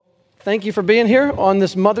Thank you for being here on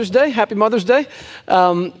this Mother's Day. Happy Mother's Day.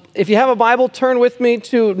 If you have a Bible, turn with me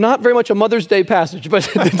to not very much a Mother's Day passage, but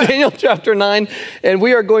Daniel chapter 9, and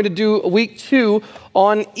we are going to do week 2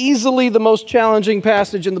 on easily the most challenging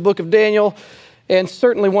passage in the book of Daniel, and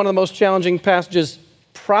certainly one of the most challenging passages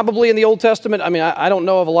probably in the Old Testament. I mean, I don't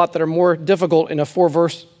know of a lot that are more difficult in a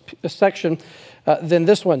 4-verse section than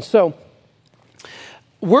this one. So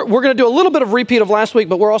We're going to do a little bit of repeat of last week,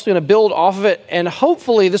 but we're also going to build off of it, and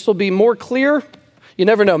hopefully this will be more clear. You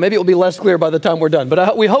never know. Maybe it will be less clear by the time we're done,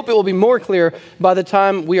 but we hope it will be more clear by the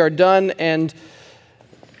time we are done. And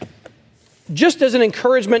just as an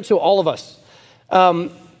encouragement to all of us,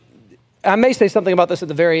 I may say something about this at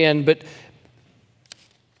the very end, but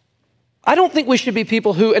I don't think we should be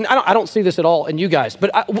people who, and I don't see this at all in you guys,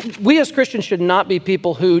 but we as Christians should not be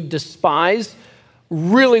people who despise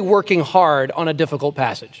really working hard on a difficult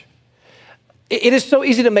passage. It is so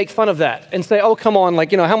easy to make fun of that and say, oh, come on,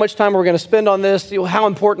 how much time are we going to spend on this? How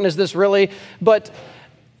important is this really? But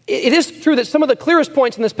it is true that some of the clearest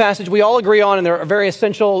points in this passage we all agree on, and they're very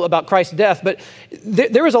essential about Christ's death, but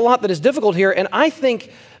there is a lot that is difficult here, and I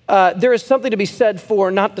think there is something to be said for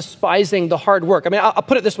not despising the hard work. I mean, I'll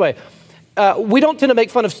put it this way. We don't tend to make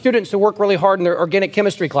fun of students who work really hard in their organic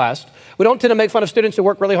chemistry class. We don't tend to make fun of students who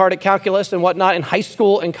work really hard at calculus and whatnot in high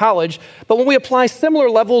school and college. But when we apply similar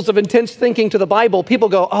levels of intense thinking to the Bible, people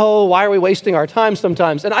go, oh, why are we wasting our time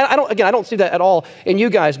sometimes? And I don't see that at all in you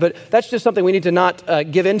guys, but that's just something we need to not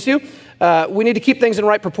give into. We need to keep things in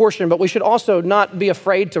right proportion, but we should also not be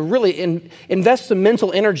afraid to really invest some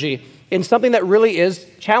mental energy in something that really is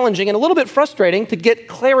challenging and a little bit frustrating to get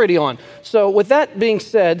clarity on. So with that being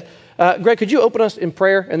said, Greg, could you open us in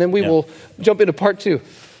prayer, and then we will jump into part 2.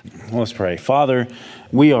 Let's pray. Father,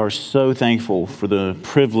 we are so thankful for the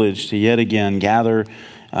privilege to yet again gather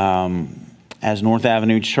as North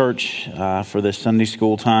Avenue Church for this Sunday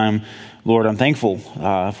school time. Lord, I'm thankful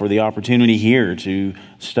for the opportunity here to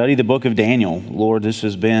study the book of Daniel. Lord, this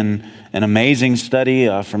has been an amazing study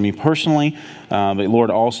for me personally, but Lord,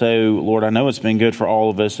 also, Lord, I know it's been good for all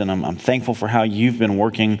of us, and I'm thankful for how you've been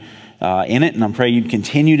working in it, and I pray you'd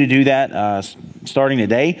continue to do that starting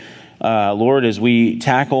today. Lord, as we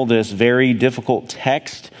tackle this very difficult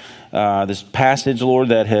text, this passage, Lord,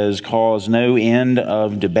 that has caused no end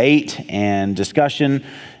of debate and discussion.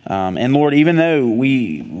 And Lord, even though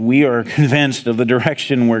we are convinced of the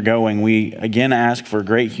direction we're going, we again ask for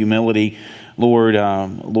great humility, Lord,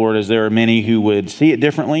 as there are many who would see it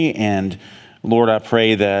differently. And Lord, I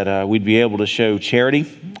pray that we'd be able to show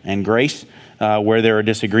charity and grace where there are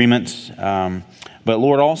disagreements. But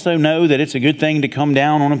Lord, also know that it's a good thing to come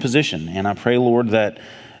down on a position. And I pray, Lord, that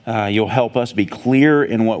you'll help us be clear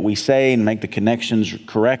in what we say and make the connections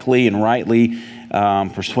correctly and rightly,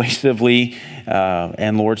 persuasively.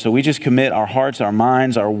 And Lord, so we just commit our hearts, our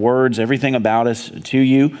minds, our words, everything about us to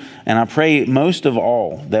you. And I pray most of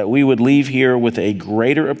all that we would leave here with a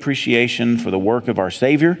greater appreciation for the work of our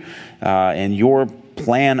Savior and your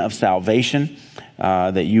plan of salvation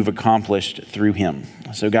that you've accomplished through him.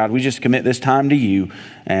 So God, we just commit this time to you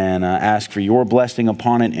and ask for your blessing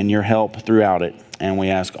upon it and your help throughout it. And we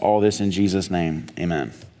ask all this in Jesus' name.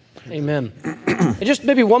 Amen. Amen. And just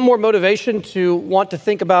maybe one more motivation to want to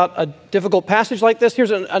think about a difficult passage like this.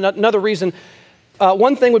 Here's another reason.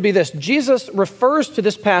 One thing would be this. Jesus refers to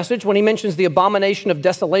this passage when he mentions the abomination of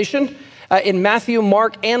desolation in Matthew,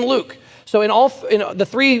 Mark, and Luke. So in the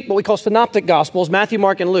 3, what we call synoptic gospels, Matthew,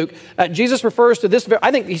 Mark, and Luke, Jesus refers to this. I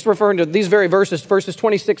think he's referring to these very verses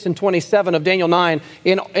 26 and 27 of Daniel 9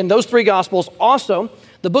 in those 3 gospels. Also,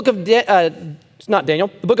 the book of the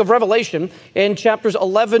book of Revelation in chapters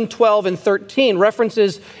 11, 12, and 13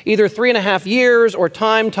 references either 3.5 years or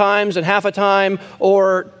times and half a time,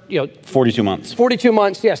 or 42 months. 42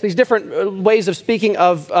 months, yes. These different ways of speaking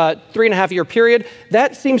of 3.5 year period.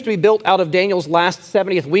 That seems to be built out of Daniel's last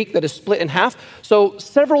 70th week that is split in half. So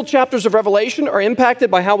several chapters of Revelation are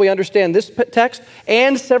impacted by how we understand this text,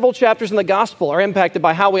 and several chapters in the gospel are impacted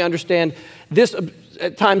by how we understand this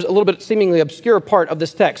at times a little bit seemingly obscure part of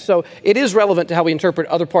this text. So it is relevant to how we interpret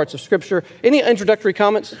other parts of Scripture. Any introductory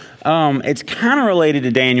comments? It's kind of related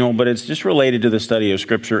to Daniel, but it's just related to the study of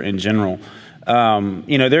Scripture in general.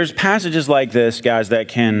 There's passages like this, guys, that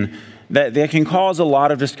can cause a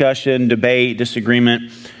lot of discussion, debate,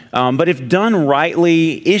 disagreement. But if done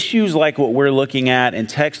rightly, issues like what we're looking at and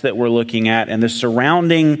texts that we're looking at and the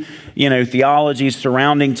surrounding, theology,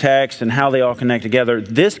 surrounding texts and how they all connect together,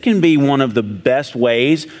 this can be one of the best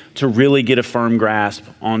ways to really get a firm grasp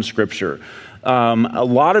on Scripture. A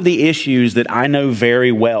lot of the issues that I know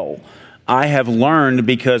very well I have learned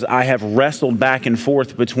because I have wrestled back and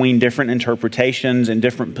forth between different interpretations and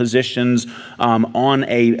different positions on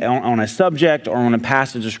a subject or on a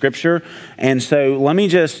passage of Scripture. And so let me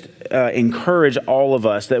just encourage all of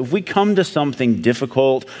us that if we come to something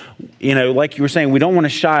difficult, like you were saying, we don't want to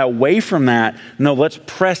shy away from that. No, let's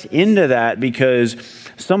press into that, because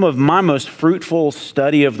some of my most fruitful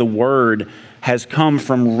study of the Word has come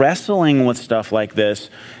from wrestling with stuff like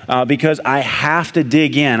this, because I have to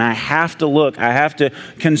dig in. I have to look. I have to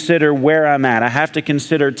consider where I'm at. I have to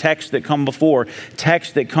consider texts that come before,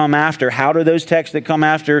 texts that come after. How do those texts that come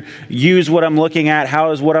after use what I'm looking at?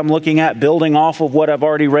 How is what I'm looking at building off of what I've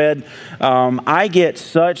already read? I get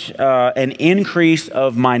such an increase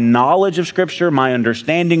of my knowledge of Scripture, my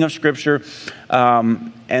understanding of Scripture.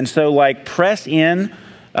 And so, press in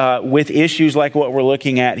with issues like what we're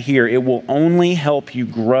looking at here. It will only help you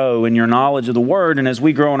grow in your knowledge of the Word. And as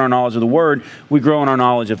we grow in our knowledge of the Word, we grow in our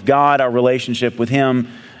knowledge of God, our relationship with Him,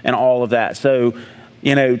 and all of that. So,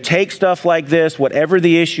 take stuff like this, whatever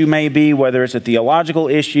the issue may be, whether it's a theological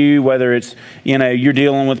issue, whether it's, you're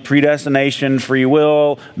dealing with predestination, free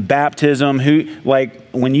will, baptism,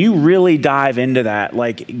 when you really dive into that,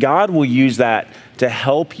 God will use that to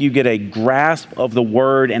help you get a grasp of the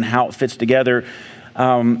Word and how it fits together.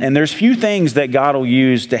 And there's few things that God will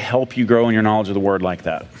use to help you grow in your knowledge of the Word like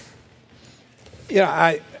that.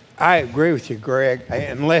 I agree with you, Greg.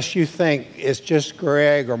 Unless you think it's just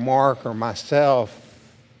Greg or Mark or myself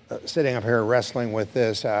sitting up here wrestling with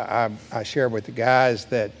this, I shared with the guys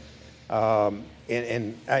that,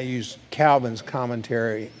 and I used Calvin's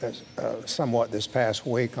commentary somewhat this past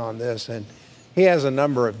week on this, and he has a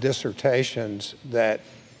number of dissertations that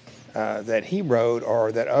he wrote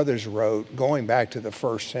or that others wrote going back to the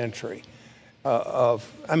first century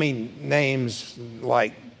names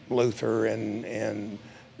like Luther and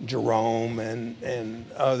Jerome and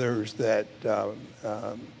others that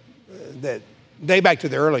date back to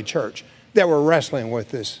the early church that were wrestling with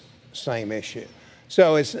this same issue.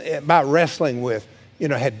 So it's about wrestling with,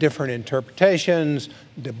 had different interpretations,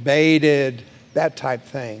 debated, that type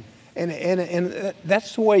thing. And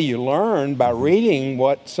that's the way you learn, by reading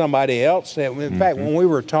what somebody else said. In fact, when we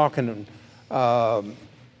were talking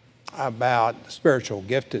about spiritual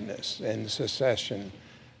giftedness and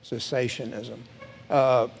cessationism,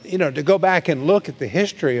 to go back and look at the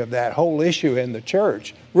history of that whole issue in the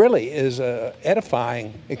church really is an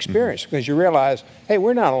edifying experience, because you realize, hey,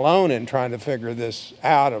 we're not alone in trying to figure this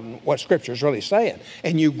out and what Scripture is really saying.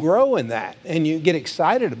 And you grow in that, and you get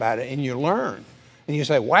excited about it, and you learn. And you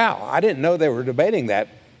say, wow, I didn't know they were debating that,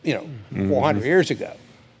 400 years ago,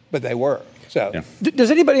 but they were. So, yeah.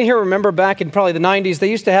 Does anybody here remember back in probably the 90s, they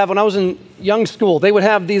used to have, when I was in young school, they would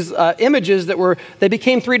have these images they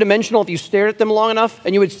became three-dimensional if you stared at them long enough,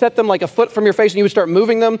 and you would set them like a foot from your face and you would start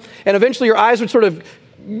moving them, and eventually your eyes would sort of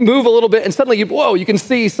move a little bit, and suddenly you can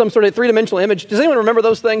see some sort of three-dimensional image. Does anyone remember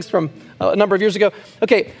those things from a number of years ago?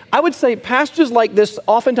 Okay, I would say passages like this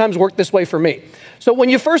oftentimes work this way for me. So when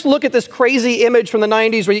you first look at this crazy image from the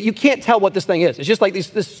 90s where you can't tell what this thing is, it's just like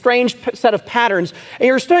this strange set of patterns, and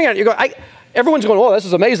you're staring at it, you go, everyone's going, oh, this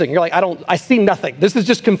is amazing. You're like, I see nothing. This is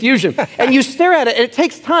just confusion. And you stare at it, and it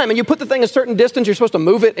takes time, and you put the thing a certain distance, you're supposed to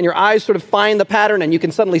move it, and your eyes sort of find the pattern, and you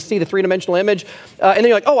can suddenly see the three-dimensional image, and then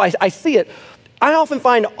you're like, oh, I see it. I often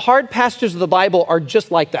find hard passages of the Bible are just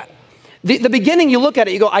like that. The beginning, you look at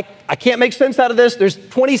it, you go, I can't make sense out of this. There's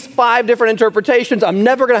 25 different interpretations. I'm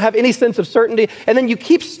never going to have any sense of certainty. And then you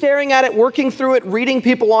keep staring at it, working through it, reading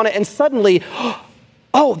people on it, and suddenly,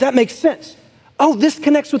 oh, that makes sense. Oh, this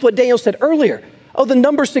connects with what Daniel said earlier. Oh, the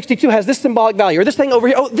number 62 has this symbolic value, or this thing over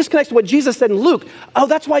here. Oh, this connects to what Jesus said in Luke. Oh,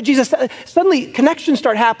 that's why Jesus said. Suddenly, connections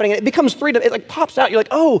start happening, and it becomes freedom. It pops out. You're like,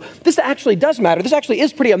 oh, this actually does matter. This actually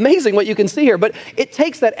is pretty amazing what you can see here. But it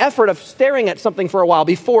takes that effort of staring at something for a while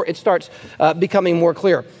before it starts becoming more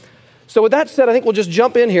clear. So with that said, I think we'll just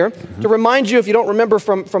jump in here to remind you, if you don't remember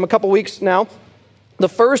from a couple weeks now, the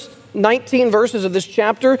first 19 verses of this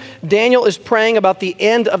chapter, Daniel is praying about the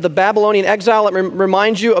end of the Babylonian exile. Let me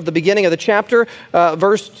remind you of the beginning of the chapter,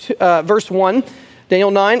 verse 1. Daniel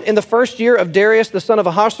 9, in the first year of Darius, the son of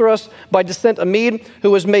Ahasuerus, by descent a Mede, who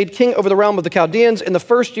was made king over the realm of the Chaldeans, in the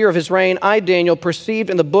first year of his reign, I, Daniel, perceived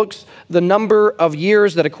in the books the number of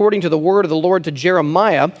years that according to the word of the Lord to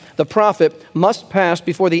Jeremiah, the prophet, must pass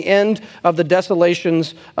before the end of the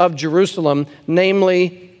desolations of Jerusalem,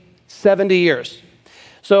 namely 70 years.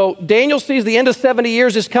 So Daniel sees the end of 70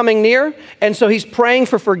 years is coming near, and so he's praying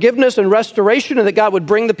for forgiveness and restoration and that God would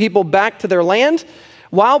bring the people back to their land.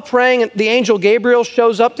 While praying, the angel Gabriel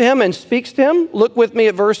shows up to him and speaks to him. Look with me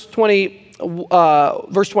at verse 20.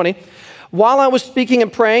 While I was speaking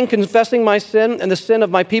and praying, confessing my sin and the sin of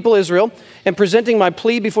my people Israel, and presenting my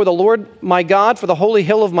plea before the Lord my God for the holy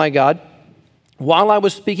hill of my God, while I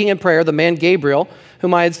was speaking in prayer, the man Gabriel,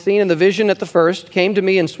 whom I had seen in the vision at the first, came to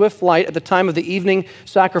me in swift flight at the time of the evening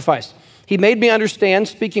sacrifice. He made me understand,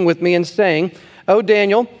 speaking with me and saying, "O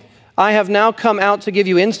Daniel, I have now come out to give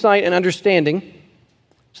you insight and understanding."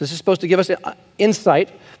 So this is supposed to give us insight.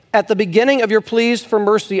 "At the beginning of your pleas for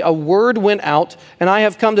mercy, a word went out, and I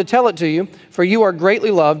have come to tell it to you, for you are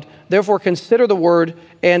greatly loved. Therefore consider the word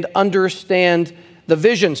and understand the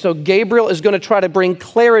vision." So Gabriel is going to try to bring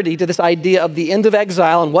clarity to this idea of the end of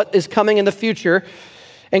exile and what is coming in the future.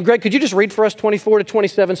 And Greg, could you just read for us 24 to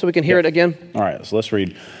 27 so we can hear it again? All right, so let's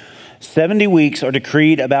read. 70 weeks are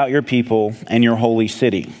decreed about your people and your holy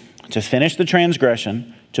city, to finish the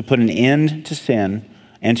transgression, to put an end to sin,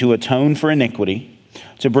 and to atone for iniquity,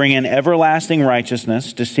 to bring in everlasting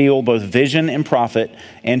righteousness, to seal both vision and prophet,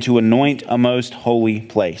 and to anoint a most holy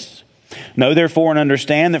place. Know therefore and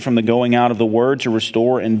understand that from the going out of the word to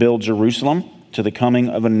restore and build Jerusalem, to the coming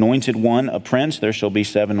of anointed one, a prince, there shall be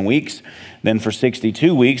 7 weeks. Then for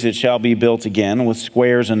 62 weeks it shall be built again with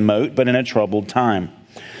squares and moat, but in a troubled time.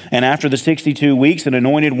 And after the 62 weeks, an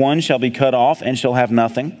anointed one shall be cut off and shall have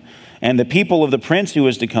nothing. And the people of the prince who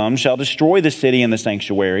is to come shall destroy the city and the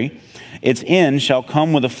sanctuary. Its end shall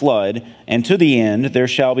come with a flood, and to the end there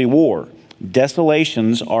shall be war.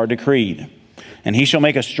 Desolations are decreed. And he shall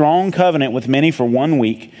make a strong covenant with many for 1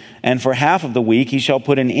 week, and for half of the week he shall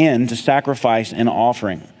put an end to sacrifice and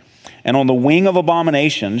offering. And on the wing of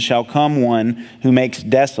abomination shall come one who makes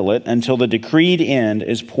desolate, until the decreed end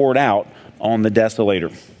is poured out on the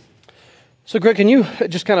desolator. So Greg, can you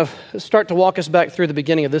just kind of start to walk us back through the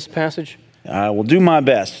beginning of this passage? I will do my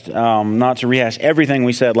best not to rehash everything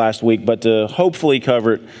we said last week, but to hopefully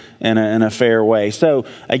cover it in a fair way. So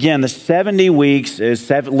again, the 70 weeks is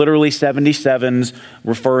literally 77s,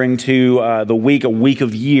 referring to a week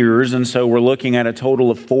of years. And so we're looking at a total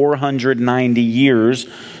of 490 years.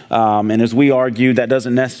 And as we argue, that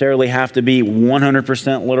doesn't necessarily have to be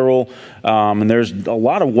 100% literal. And there's a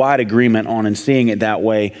lot of wide agreement on and seeing it that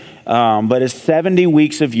way. But it's 70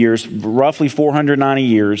 weeks of years, roughly 490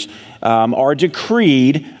 years, are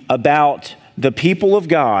decreed about the people of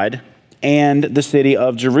God and the city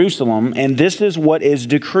of Jerusalem. And this is what is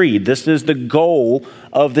decreed. This is the goal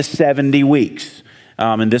of the 70 weeks.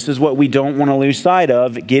 And this is what we don't want to lose sight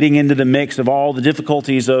of, getting into the mix of all the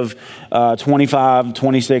difficulties of 25,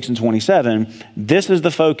 26, and 27. This is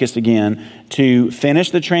the focus again, to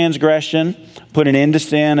finish the transgression, put an end to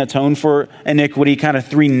sin, atone for iniquity, kind of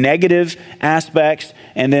 3 negative aspects,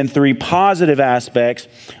 and then 3 positive aspects,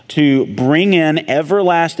 to bring in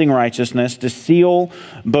everlasting righteousness, to seal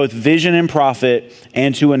both vision and prophet,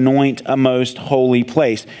 and to anoint a most holy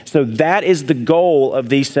place. So that is the goal of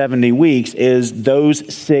these 70 weeks, is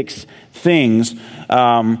those 6 things.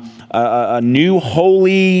 A new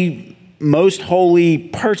holy, most holy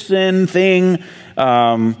person thing,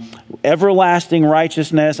 everlasting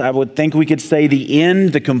righteousness. I would think we could say the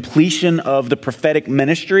end, the completion of the prophetic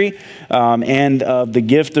ministry, and of the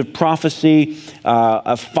gift of prophecy,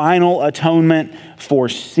 a final atonement for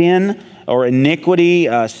sin or iniquity.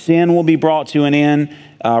 Sin will be brought to an end.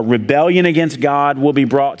 Rebellion against God will be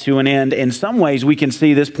brought to an end. In some ways, we can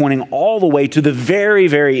see this pointing all the way to the very,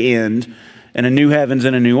 very end, in a new heavens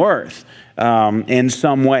and a new earth. In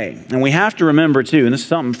some way. And we have to remember too, and this is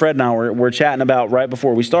something Fred and I were chatting about right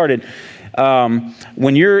before we started,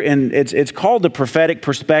 when you're in, it's called the prophetic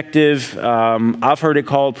perspective. I've heard it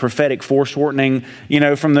called prophetic foreshortening. You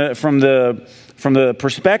know, from the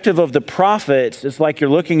perspective of the prophets, it's like you're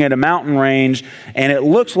looking at a mountain range, and it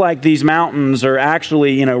looks like these mountains are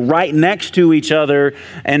actually, you know, right next to each other.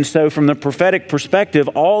 And so from the prophetic perspective,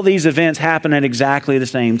 all these events happen at exactly the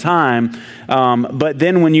same time. But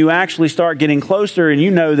then when you actually start getting closer, and you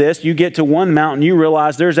know this, you get to one mountain, you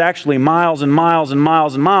realize there's actually miles and miles and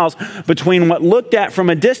miles and miles between what looked at from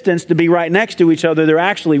a distance to be right next to each other. They're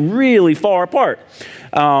actually really far apart.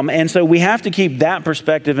 And so we have to keep that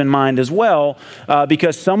perspective in mind as well,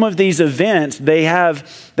 because some of these events, they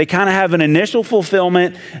kind of have an initial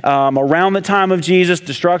fulfillment around the time of Jesus,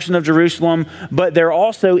 destruction of Jerusalem, but they're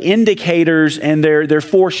also indicators, and they're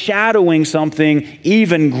foreshadowing something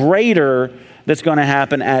even greater that's going to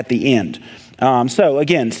happen at the end. So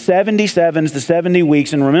again, 77s, the 70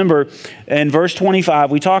 weeks. And remember, in verse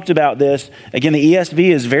 25, we talked about this. Again, the ESV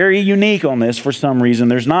is very unique on this for some reason.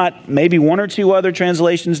 There's not, maybe 1 or 2 other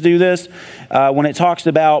translations do this. When it talks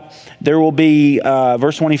about, there will be,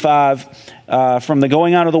 verse 25, from the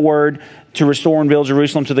going out of the word to restore and build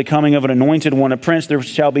Jerusalem to the coming of an anointed one, a prince, there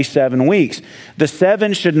shall be 7 weeks. The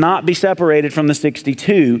 7 should not be separated from the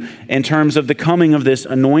 62 in terms of the coming of this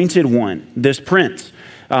anointed one, this prince.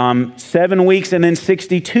 7 weeks and then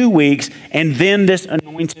 62 weeks, and then this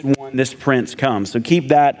anointed one, this prince comes. So keep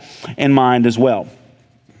that in mind as well.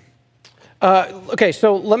 Okay,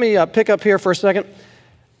 so let me pick up here for a second.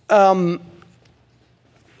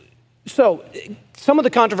 So some of the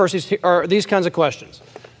controversies are these kinds of questions.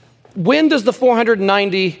 When does the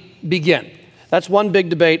 490 begin? That's one big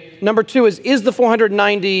debate. Number two is the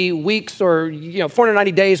 490 weeks or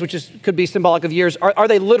 490 days, which could be symbolic of years, are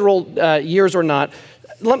they literal years or not?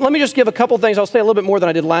 Let me just give a couple things. I'll say a little bit more than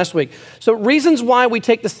I did last week. So reasons why we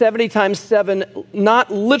take the 70 times 7,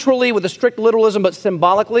 not literally with a strict literalism, but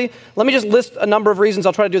symbolically. Let me just list a number of reasons.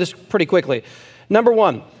 I'll try to do this pretty quickly. Number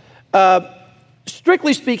one,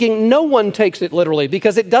 strictly speaking, no one takes it literally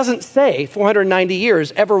because it doesn't say 490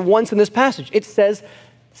 years ever once in this passage. It says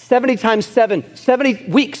 70 times 7, 70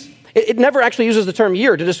 weeks. It never actually uses the term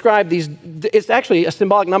year to describe these. It's actually a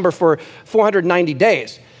symbolic number for 490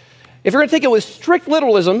 days. If you're going to take it with strict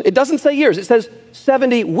literalism, it doesn't say years. It says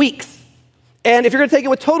 70 weeks. And if you're going to take it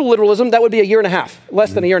with total literalism, that would be a year and a half,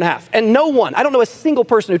 less than a year and a half. And I don't know a single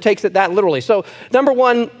person who takes it that literally. So number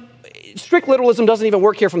one, strict literalism doesn't even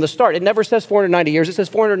work here from the start. It never says 490 years. It says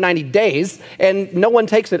 490 days, and no one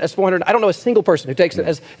takes it as 400. I don't know a single person who takes it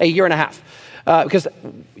as a year and a half. Because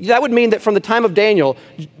that would mean that from the time of Daniel,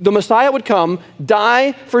 the Messiah would come,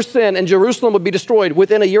 die for sin, and Jerusalem would be destroyed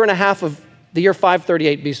within a year and a half of the year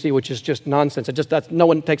 538 BC, which is just nonsense. No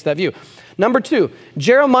one takes that view. Number two,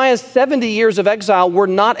 Jeremiah's 70 years of exile were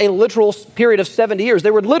not a literal period of 70 years.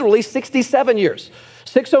 They were literally 67 years.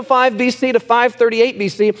 605 BC to 538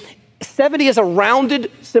 BC. 70 is a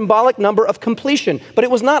rounded symbolic number of completion, but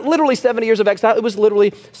it was not literally 70 years of exile. It was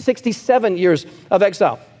literally 67 years of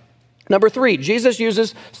exile. Number three, Jesus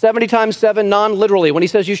uses 70 times 7 non-literally when he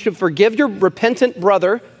says you should forgive your repentant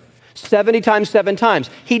brother 70 times 7 times.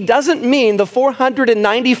 He doesn't mean the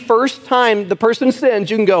 491st time the person sins,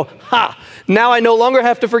 you can go, ha, now I no longer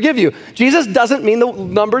have to forgive you. Jesus doesn't mean the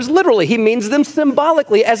numbers literally. He means them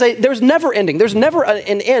symbolically there's never ending. There's never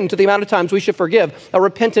an end to the amount of times we should forgive a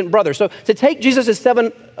repentant brother. So to take Jesus'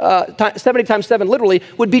 70 times 7 literally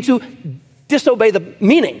would be to disobey the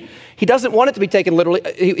meaning. He doesn't want it to be taken literally.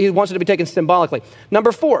 He wants it to be taken symbolically.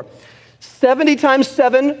 Number four, 70 times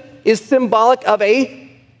 7 is symbolic of a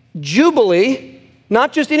Jubilee,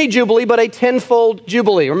 not just any Jubilee, but a tenfold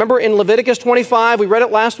Jubilee. Remember in Leviticus 25, we read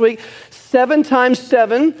it last week, 7 times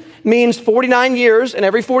 7 means 49 years, and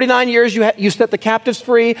every 49 years you set the captives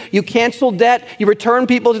free, you cancel debt, you return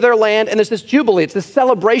people to their land, and there's this Jubilee. It's this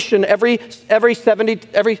celebration every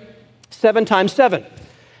 7 times 7.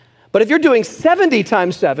 But if you're doing 70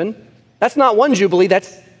 times 7, that's not one Jubilee,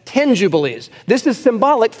 that's 10 Jubilees. This is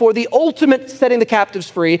symbolic for the ultimate setting the captives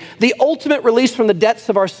free, the ultimate release from the debts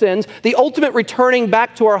of our sins, the ultimate returning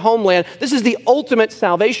back to our homeland. This is the ultimate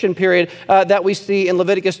salvation period that we see in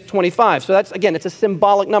Leviticus 25. So that's, again, it's a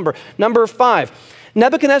symbolic number. Number 5,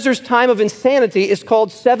 Nebuchadnezzar's time of insanity is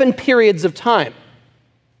called 7 periods of time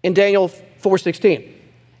in Daniel 4:16.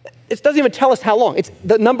 It doesn't even tell us how long.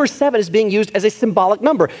 The number 7 is being used as a symbolic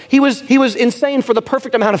number. He was insane for the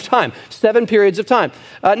perfect amount of time, 7 periods of time.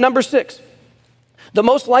 Number 6, the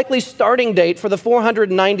most likely starting date for the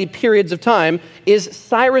 490 periods of time is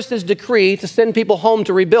Cyrus's decree to send people home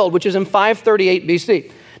to rebuild, which is in 538 BC.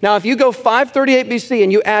 Now, if you go 538 BC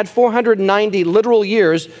and you add 490 literal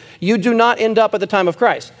years, you do not end up at the time of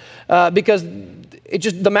Christ because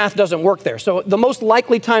the math doesn't work there. So the most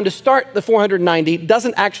likely time to start the 490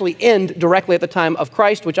 doesn't actually end directly at the time of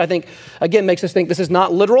Christ, which I think, again, makes us think this is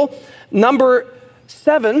not literal. Number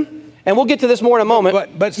 7, and we'll get to this more in a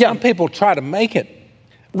moment. But some people try to make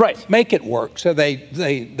it work. So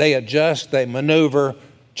they adjust, they maneuver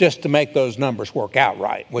just to make those numbers work out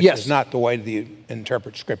right, which is not the way to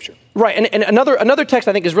interpret Scripture. Right, and another text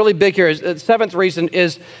I think is really big here. Is the 7th reason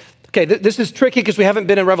is, okay, this is tricky because we haven't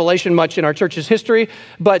been in Revelation much in our church's history,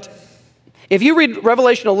 but if you read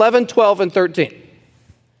Revelation 11, 12, and 13,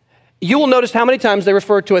 you will notice how many times they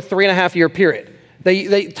refer to a 3.5-year period.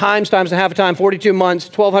 They times a half a time, 42 months,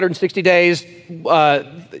 1,260 days,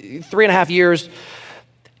 3.5 years.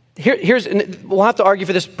 We'll have to argue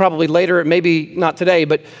for this probably later, maybe not today,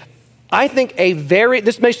 but I think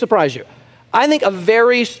this may surprise you. I think a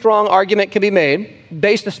very strong argument can be made,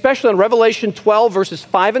 based especially on Revelation 12, verses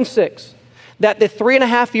 5 and 6, that the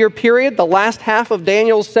 3.5-year period, the last half of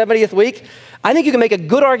Daniel's 70th week, I think you can make a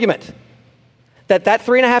good argument that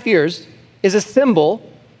 3.5 years is a symbol,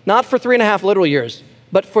 not for 3.5 literal years,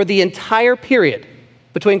 but for the entire period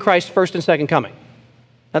between Christ's first and second coming.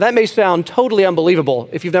 Now that may sound totally unbelievable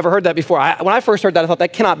if you've never heard that before. When I first heard that, I thought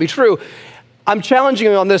that cannot be true. I'm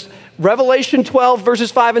challenging you on this. Revelation 12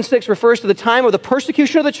 verses 5 and 6 refers to the time of the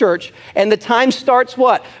persecution of the church, and the time starts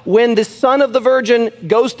what? When the Son of the Virgin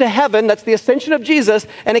goes to heaven, that's the ascension of Jesus,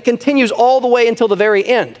 and it continues all the way until the very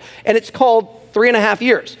end. And it's called 3.5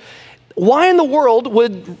 years. Why in the world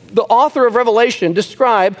would the author of Revelation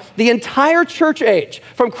describe the entire church age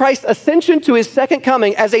from Christ's ascension to his second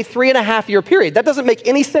coming as a 3.5 year period? That doesn't make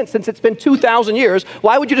any sense since it's been 2,000 years.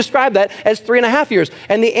 Why would you describe that as 3.5 years?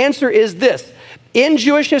 And the answer is this. In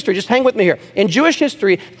Jewish history, just hang with me here. In Jewish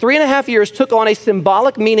history, 3.5 years took on a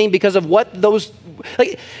symbolic meaning because of what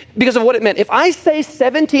it meant. If I say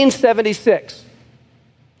 1776,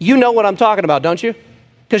 you know what I'm talking about, don't you?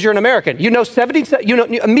 Because you're an American.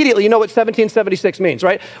 Immediately you know what 1776 means,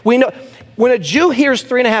 right? We know when a Jew hears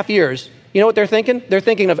 3.5 years, you know what they're thinking? They're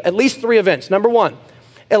thinking of at least 3 events. Number 1,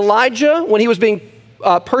 Elijah, when he was being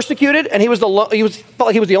persecuted, and he felt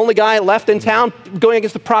like he was the only guy left in town going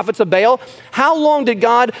against the prophets of Baal. How long did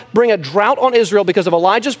God bring a drought on Israel because of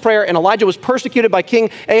Elijah's prayer, and Elijah was persecuted by King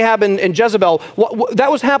Ahab and Jezebel? That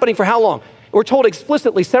was happening for how long? We're told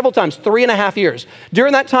explicitly several times, 3.5 years.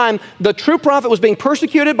 During that time, the true prophet was being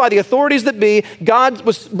persecuted by the authorities that be. God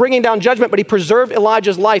was bringing down judgment, but he preserved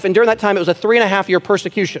Elijah's life. And during that time, it was a 3.5 year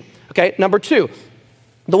persecution. Okay, number 2,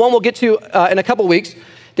 the one we'll get to in a couple weeks,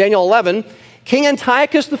 Daniel 11, King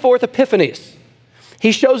Antiochus IV Epiphanes.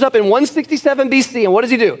 He shows up in 167 BC, and what does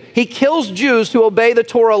he do? He kills Jews who obey the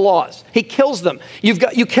Torah laws. He kills them.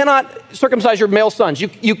 You cannot circumcise your male sons.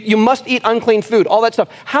 You must eat unclean food, all that stuff.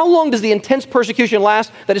 How long does the intense persecution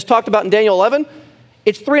last that is talked about in Daniel 11?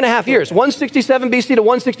 It's 3.5 years. 167 BC to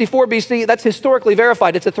 164 BC, that's historically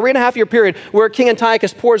verified. It's a 3.5 year period where King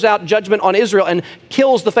Antiochus pours out judgment on Israel and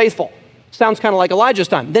kills the faithful. Sounds kind of like Elijah's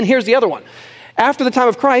time. Then here's the other one. After the time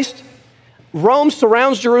of Christ, Rome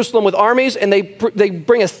surrounds Jerusalem with armies, and they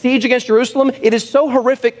bring a siege against Jerusalem. It is so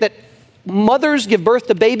horrific that mothers give birth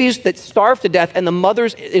to babies that starve to death, and the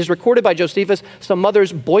mothers, it is recorded by Josephus, some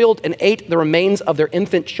mothers boiled and ate the remains of their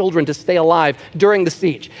infant children to stay alive during the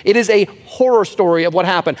siege. It is a horror story of what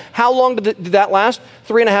happened. How long did that last?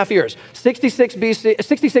 3.5 years.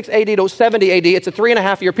 66 AD to 70 AD, it's a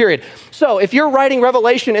 3.5 year period. So if you're writing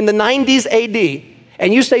Revelation in the 90s AD,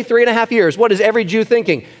 and you say 3.5 years, what is every Jew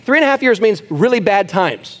thinking? 3.5 years means really bad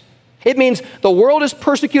times. It means the world is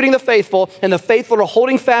persecuting the faithful, and the faithful are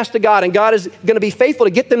holding fast to God, and God is going to be faithful to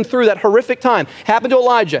get them through that horrific time. Happened to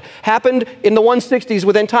Elijah, happened in the 160s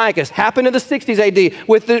with Antiochus, happened in the 60s AD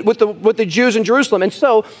with the Jews in Jerusalem. And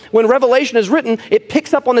so when Revelation is written, it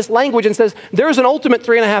picks up on this language and says, there's an ultimate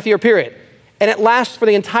 3.5 year period. And it lasts for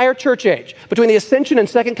the entire church age. Between the ascension and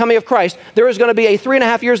second coming of Christ, there is going to be a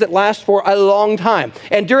 3.5 years that lasts for a long time.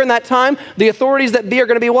 And during that time, the authorities that be are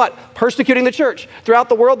going to be what? Persecuting the church. Throughout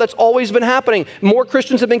the world, that's always been happening. More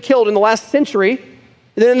Christians have been killed in the last century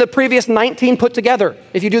than in the previous 19 put together,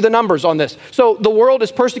 if you do the numbers on this. So the world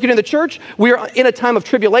is persecuting the church. We are in a time of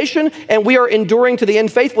tribulation, and we are enduring to the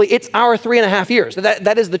end faithfully. It's our 3.5 years.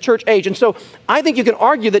 That is the church age. And so I think you can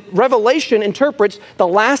argue that Revelation interprets the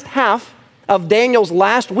last half of Daniel's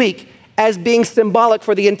last week as being symbolic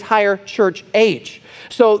for the entire church age.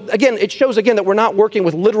 So again, it shows again that we're not working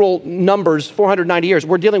with literal numbers, 490 years.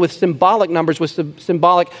 We're dealing with symbolic numbers with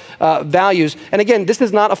symbolic values. And again, this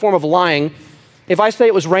is not a form of lying. If I say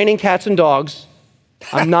it was raining cats and dogs,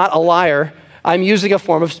 I'm not a liar. I'm using a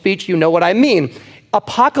form of speech. You know what I mean.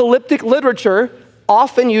 Apocalyptic literature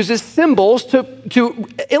often uses symbols to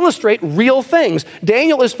illustrate real things.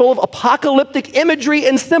 Daniel is full of apocalyptic imagery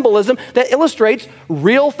and symbolism that illustrates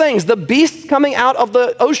real things. The beasts coming out of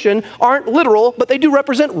the ocean aren't literal, but they do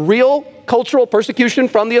represent real cultural persecution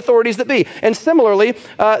from the authorities that be. And similarly,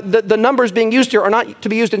 the numbers being used here are not to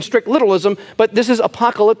be used in strict literalism, but this is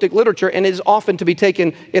apocalyptic literature and is often to be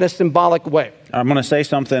taken in a symbolic way. I'm going to say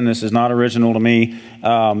something. This is not original to me.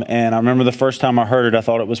 And I remember the first time I heard it, I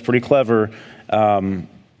thought it was pretty clever.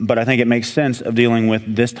 But I think it makes sense of dealing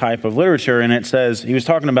with this type of literature. And it says, he was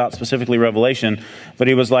talking about specifically Revelation, but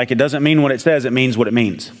he was like, it doesn't mean what it says, it means what it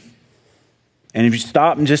means. And if you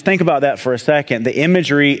stop and just think about that for a second, the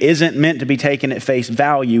imagery isn't meant to be taken at face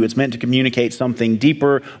value. It's meant to communicate something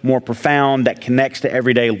deeper, more profound that connects to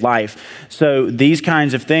everyday life. So these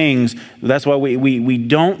kinds of things, that's why we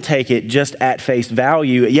don't take it just at face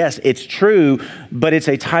value. Yes, it's true, but it's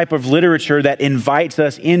a type of literature that invites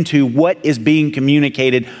us into what is being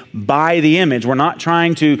communicated by the image. We're not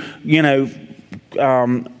trying to,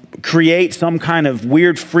 create some kind of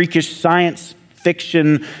weird, freakish science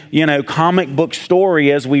fiction, comic book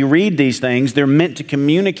story as we read these things. They're meant to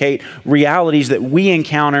communicate realities that we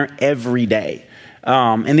encounter every day.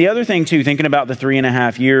 And the other thing too, thinking about the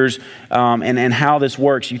 3.5 years and how this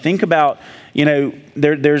works, you think about,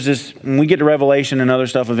 there's this, when we get to Revelation and other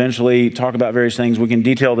stuff eventually, talk about various things, we can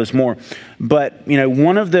detail this more. But,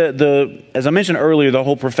 one of the as I mentioned earlier, the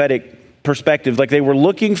whole prophetic perspective, like they were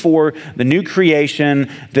looking for the new creation,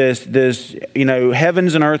 this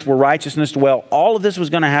heavens and earth where righteousness dwell. All of this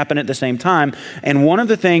was going to happen at the same time. And one of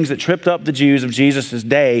the things that tripped up the Jews of Jesus'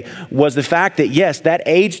 day was the fact that, yes, that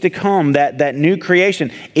age to come, that new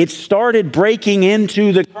creation, it started breaking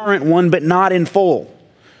into the current one, but not in full.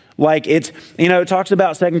 Like it talks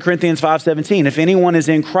about 2 Corinthians 5:17. If anyone is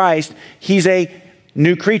in Christ, he's a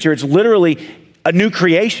new creature. It's literally a new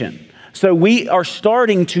creation. So we are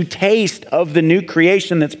starting to taste of the new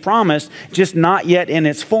creation that's promised, just not yet in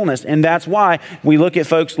its fullness. And that's why we look at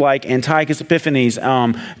folks like Antiochus Epiphanes,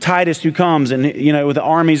 Titus who comes and, with the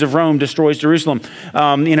armies of Rome destroys Jerusalem.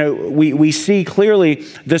 We see clearly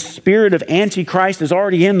the spirit of Antichrist is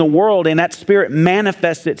already in the world, and that spirit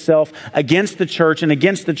manifests itself against the church and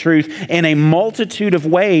against the truth in a multitude of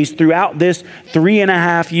ways throughout this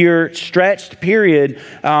 3.5 year stretched period,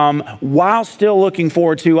 while still looking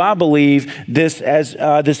forward to, I believe, this as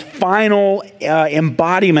this final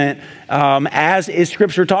embodiment, as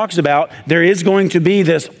Scripture talks about. There is going to be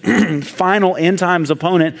this final end times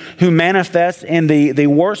opponent who manifests in the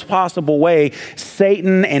worst possible way.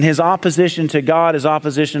 Satan and his opposition to God, his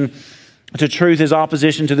opposition to truth, his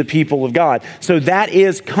opposition to the people of God. So that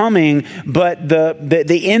is coming, but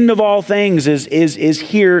the end of all things is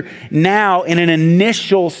here now in an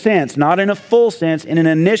initial sense, not in a full sense, in an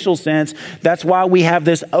initial sense. That's why we have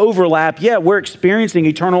this overlap. Yeah, we're experiencing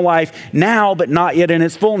eternal life now, but not yet in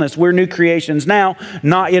its fullness. We're new creations now,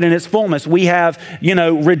 not yet in its fullness. We have,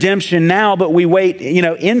 redemption now, but we wait,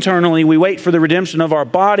 internally, we wait for the redemption of our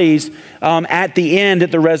bodies at the end,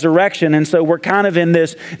 at the resurrection. And so we're kind of in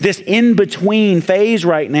this in-between phase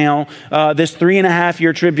right now, this 3.5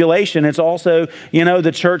 year tribulation. It's also,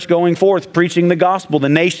 the church going forth, preaching the gospel, the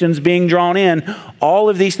nations being drawn in, all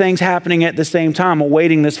of these things happening at the same time,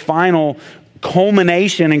 awaiting this final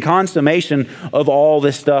culmination and consummation of all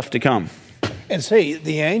this stuff to come. And see,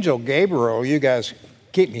 the angel Gabriel, you guys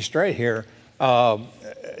keep me straight here,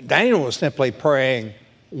 Daniel was simply praying,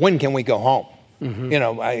 when can we go home?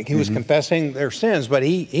 Mm-hmm. He was confessing their sins, but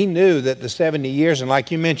he knew that the 70 years, and like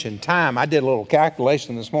you mentioned, time, I did a little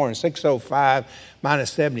calculation this morning, 605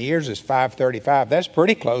 minus 70 years is 535. That's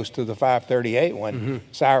pretty close to the 538 when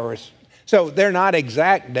Cyrus. So they're not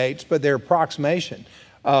exact dates, but they're approximation.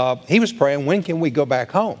 He was praying, when can we go back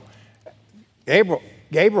home?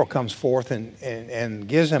 Gabriel comes forth and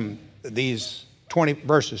gives him these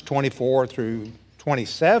verses 24 through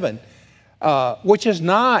 27, which is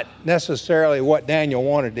not necessarily what Daniel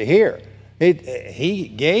wanted to hear. He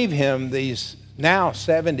gave him these now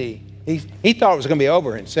 70, he thought it was going to be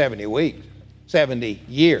over in 70 weeks, 70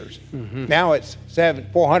 years. Mm-hmm. Now it's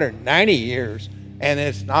 490 years, and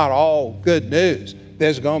it's not all good news.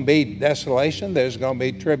 There's going to be desolation, there's going to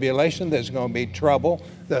be tribulation, there's going to be trouble.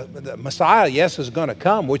 The Messiah, yes, is going to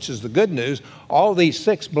come, which is the good news. All these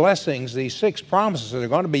 6 blessings, these 6 promises are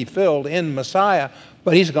going to be filled in Messiah,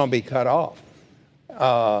 but he's going to be cut off.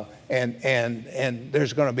 And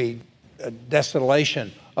there's going to be a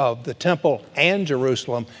desolation of the temple and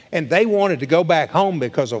Jerusalem. And they wanted to go back home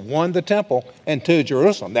because of 1, the temple, and 2,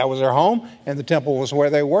 Jerusalem. That was their home, and the temple was where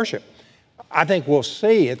they worshiped. I think we'll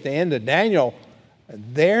see at the end of Daniel,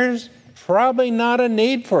 there's probably not a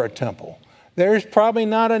need for a temple. There's probably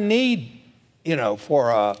not a need, for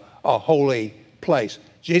a holy place.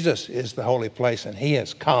 Jesus is the holy place, and he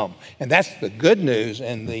has come. And that's the good news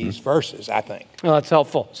in these verses, I think. Oh, that's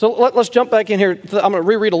helpful. So let's jump back in here. I'm going to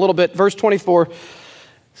reread a little bit. Verse 24,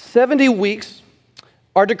 70 weeks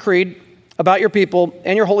are decreed about your people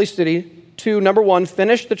and your holy city to, number 1,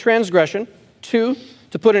 finish the transgression, 2,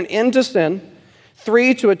 to put an end to sin,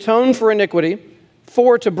 3, to atone for iniquity,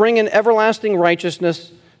 4, to bring in everlasting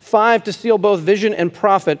righteousness, 5, to seal both vision and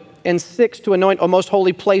prophet, and 6, to anoint a most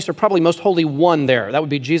holy place, or probably most holy one there. That would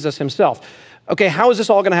be Jesus himself. Okay, how is this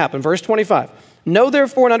all going to happen? Verse 25. Know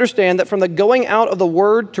therefore and understand that from the going out of the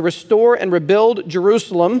word to restore and rebuild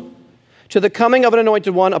Jerusalem to the coming of an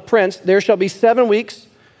anointed one, a prince, there shall be 7 weeks,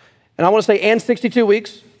 and I want to say, and 62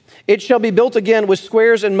 weeks. It shall be built again with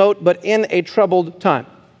squares and moat, but in a troubled time.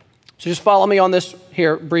 So just follow me on this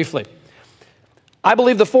here briefly. I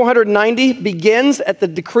believe the 490 begins at the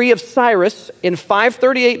decree of Cyrus in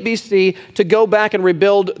 538 BC to go back and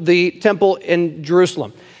rebuild the temple in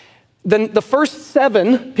Jerusalem. then the first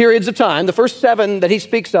 7 periods of time, the first 7 that he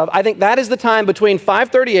speaks of, I think that is the time between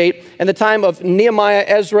 538 and the time of Nehemiah,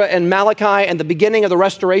 Ezra, and Malachi, and the beginning of the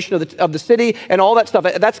restoration of the city and all that stuff.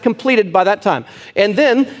 That's completed by that time. And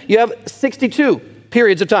then you have 62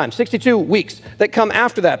 periods of time, 62 weeks that come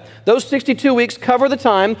after that. Those 62 weeks cover the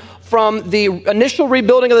time from the initial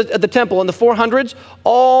rebuilding of the temple in the 400s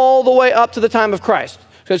all the way up to the time of Christ.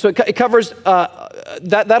 So it covers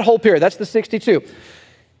that whole period. That's the 62.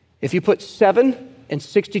 If you put 7 and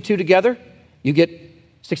 62 together, you get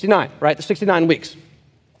 69, right? The 69 weeks.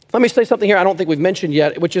 Let me say something here I don't think we've mentioned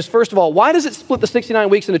yet, which is, first of all, why does it split the 69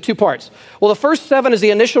 weeks into 2 parts? Well, the first 7 is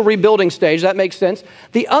the initial rebuilding stage. That makes sense.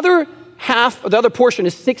 The other half, or the other portion,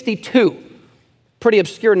 is 62. Pretty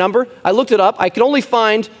obscure number. I looked it up. I could only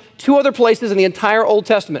find 2 other places in the entire Old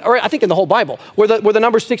Testament, or I think in the whole Bible, where the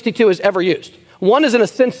number 62 is ever used. One is in a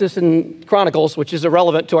census in Chronicles, which is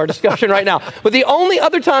irrelevant to our discussion right now. But the only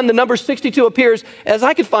other time the number 62 appears, as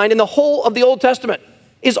I could find in the whole of the Old Testament,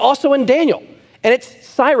 is also in Daniel. And it's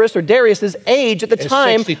Cyrus or Darius's age at the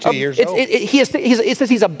time. 62 years old. It says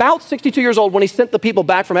he's about 62 years old when he sent the people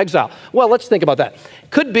back from exile. Well, let's think about that.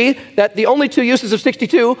 Could be that the only 2 uses of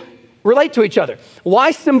 62 relate to each other. Why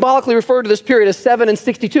symbolically refer to this period as 7 and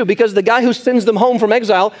 62? Because the guy who sends them home from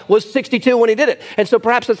exile was 62 when he did it. And so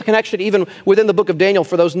perhaps that's a connection even within the book of Daniel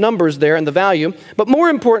for those numbers there and the value. But more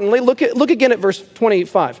importantly, look again at verse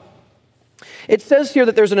 25. It says here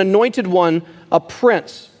that there's an anointed one, a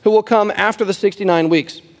prince, who will come after the 69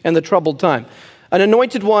 weeks and the troubled time. An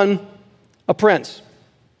anointed one, a prince.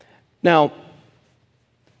 Now,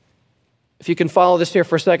 if you can follow this here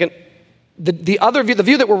for a second, the other view, the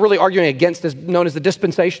view that we're really arguing against, is known as the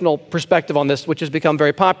dispensational perspective on this, which has become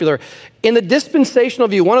very popular. In the dispensational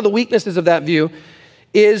view, one of the weaknesses of that view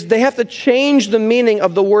is they have to change the meaning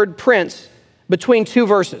of the word prince between 2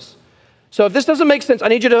 verses. So if this doesn't make sense, I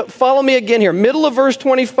need you to follow me again here. Middle of verse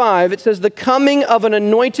 25, it says, the coming of an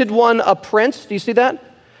anointed one, a prince. Do you see that?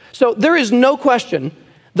 So there is no question.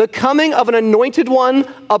 The coming of an anointed one,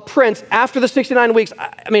 a prince, after the 69 weeks,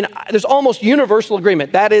 I mean, there's almost universal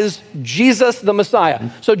agreement. That is Jesus the Messiah.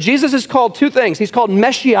 So Jesus is called 2 things. He's called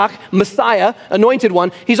Meshiach, Messiah, anointed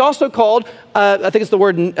one. He's also called, I think it's the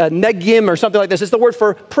word Negim or something like this. It's the word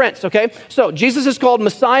for prince, okay? So Jesus is called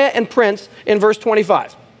Messiah and prince in verse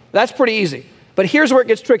 25. That's pretty easy. But here's where it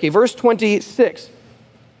gets tricky. Verse 26.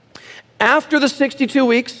 After the 62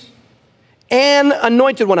 weeks, an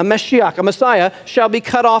anointed one, a Meshiach, a Messiah, shall be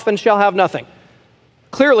cut off and shall have nothing.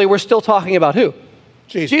 Clearly, we're still talking about who?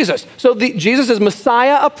 Jesus. So Jesus is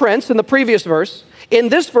Messiah, a prince, in the previous verse. In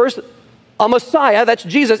this verse, a Messiah, that's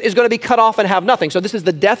Jesus, is going to be cut off and have nothing. So this is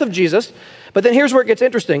the death of Jesus. But then here's where it gets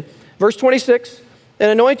interesting. Verse 26, an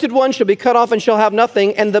anointed one shall be cut off and shall have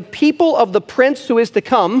nothing, and the people of the prince who is to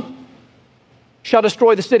come shall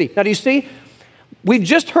destroy the city. Now, do you see? We've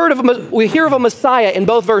just heard we hear of a Messiah in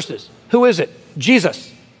both verses. Who is it?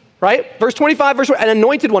 Jesus, right? Verse 25, verse 1, an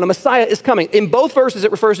anointed one, a Messiah is coming. In both verses,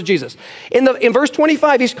 it refers to Jesus. In verse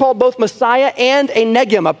 25, he's called both Messiah and a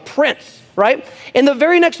Negim, a prince, right? In the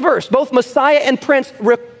very next verse, both Messiah and prince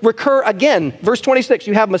recur again. Verse 26,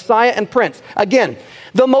 you have Messiah and prince. Again,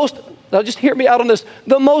 now just hear me out on this.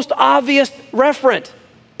 The most obvious referent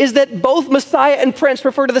is that both Messiah and prince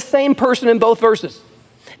refer to the same person in both verses.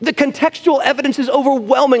 The contextual evidence is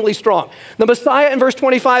overwhelmingly strong. The Messiah in verse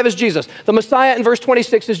 25 is Jesus. The Messiah in verse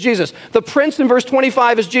 26 is Jesus. The prince in verse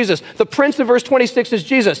 25 is Jesus. The prince in verse 26 is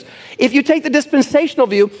Jesus. If you take the dispensational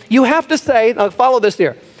view, you have to say, now follow this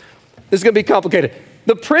here. This is going to be complicated.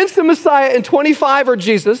 The prince and Messiah in 25 are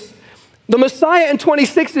Jesus. The Messiah in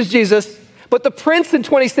 26 is Jesus, but the prince in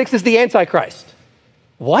 26 is the Antichrist.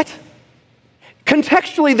 What?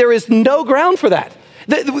 Contextually, there is no ground for that.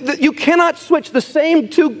 You cannot switch the same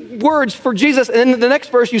 2 words for Jesus, and in the next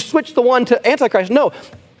verse, you switch the one to Antichrist. No,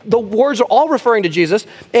 the words are all referring to Jesus.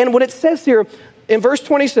 And when it says here in verse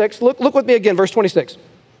 26, look with me again, verse 26.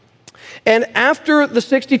 And after the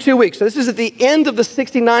 62 weeks, so this is at the end of the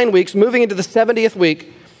 69 weeks, moving into the 70th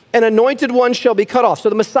week, an anointed one shall be cut off. So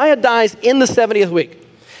the Messiah dies in the 70th week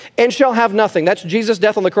and shall have nothing. That's Jesus'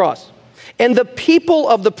 death on the cross. And the people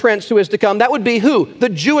of the prince who is to come, that would be who? The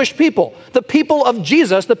Jewish people. The people of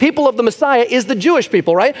Jesus, the people of the Messiah is the Jewish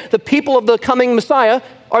people, right? The people of the coming Messiah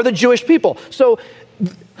are the Jewish people. So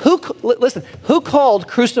who called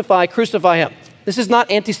crucify him? This is not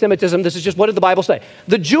anti-Semitism. This is just, what did the Bible say?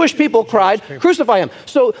 The Jewish people cried, crucify him.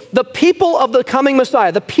 So the people of the coming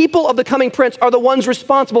Messiah, the people of the coming prince are the ones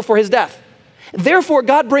responsible for his death. Therefore,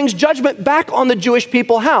 God brings judgment back on the Jewish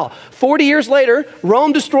people. How? 40 years later,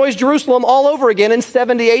 Rome destroys Jerusalem all over again in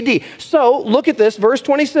 70 AD. So look at this, verse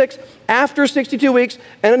 26. After 62 weeks,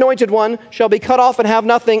 an anointed one shall be cut off and have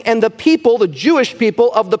nothing, and the people, the Jewish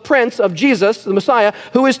people of the prince of Jesus, the Messiah,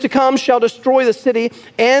 who is to come, shall destroy the city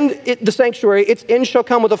and the sanctuary. Its end shall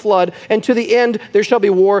come with a flood, and to the end there shall be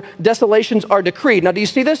war. Desolations are decreed. Now, do you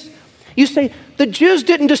see this? You say, the Jews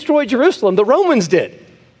didn't destroy Jerusalem, the Romans did.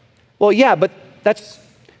 Well, yeah, but that's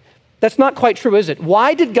not quite true, is it?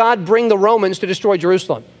 Why did God bring the Romans to destroy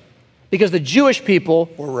Jerusalem? Because the Jewish people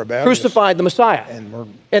crucified the Messiah.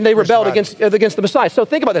 And they rebelled against the Messiah. So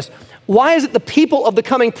think about this. Why is it the people of the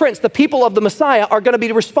coming prince, the people of the Messiah, are going to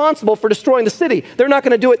be responsible for destroying the city? They're not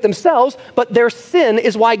going to do it themselves, but their sin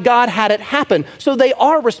is why God had it happen. So they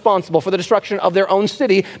are responsible for the destruction of their own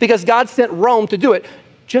city because God sent Rome to do it.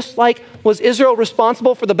 Just like, was Israel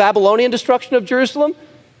responsible for the Babylonian destruction of Jerusalem?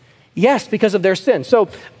 Yes, because of their sin. So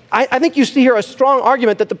I think you see here a strong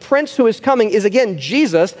argument that the prince who is coming is, again,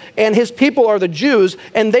 Jesus, and his people are the Jews,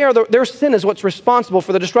 and their sin is what's responsible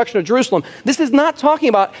for the destruction of Jerusalem. This is not talking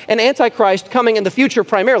about an Antichrist coming in the future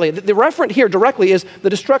primarily. The referent here directly is the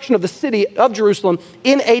destruction of the city of Jerusalem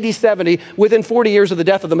in AD 70 within 40 years of the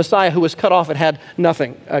death of the Messiah who was cut off and had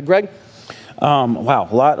nothing. Greg? Wow,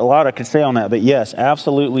 a lot I could say on that, but yes,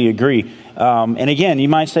 absolutely agree. And again, you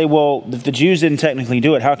might say, well, if the Jews didn't technically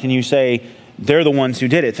do it, how can you say they're the ones who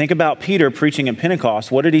did it? Think about Peter preaching at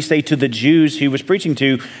Pentecost. What did he say to the Jews he was preaching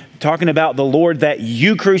to, talking about the Lord that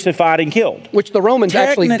you crucified and killed? Which the Romans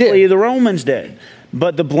actually did. Technically, the Romans did.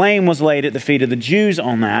 But the blame was laid at the feet of the Jews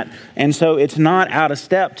on that. And so it's not out of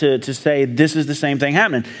step to say this is the same thing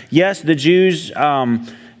happening. Yes, the Jews...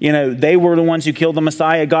 they were the ones who killed the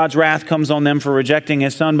Messiah. God's wrath comes on them for rejecting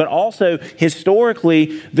his son. But also,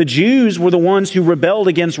 historically, the Jews were the ones who rebelled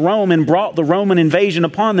against Rome and brought the Roman invasion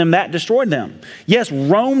upon them. That destroyed them. Yes,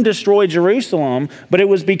 Rome destroyed Jerusalem, but it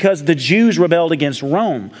was because the Jews rebelled against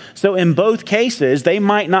Rome. So in both cases, they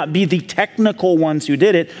might not be the technical ones who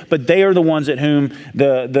did it, but they are the ones at whom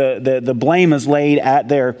the blame is laid at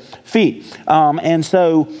their feet.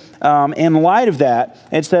 In light of that,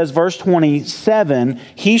 it says, verse 27,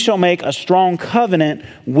 he shall make a strong covenant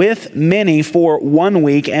with many for 1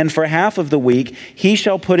 week, and for half of the week he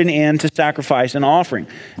shall put an end to sacrifice and offering.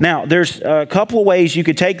 Now, there's a couple of ways you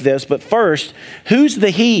could take this, but first, who's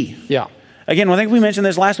the he? Yeah. Again, I think we mentioned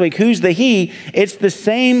this last week. Who's the he? It's the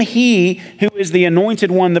same he who is the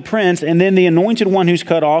anointed one, the prince, and then the anointed one who's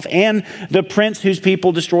cut off, and the prince whose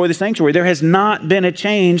people destroy the sanctuary. There has not been a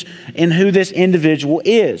change in who this individual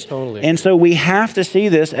is. Totally. And so we have to see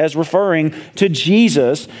this as referring to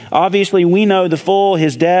Jesus. Obviously, we know the full,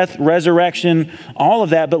 his death, resurrection, all of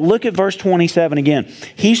that. But look at verse 27 again.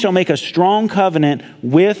 He shall make a strong covenant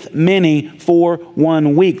with many for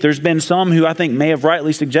 1 week. There's been some who I think may have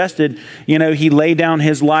rightly suggested, he laid down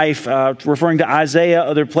his life, referring to Isaiah,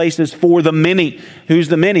 other places, for the many. Who's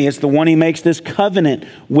the many? It's the one he makes this covenant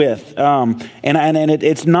with.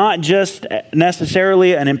 It's not just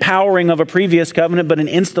necessarily an empowering of a previous covenant, but an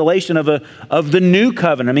installation of the new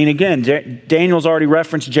covenant. I mean, again, Daniel's already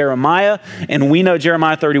referenced Jeremiah, and we know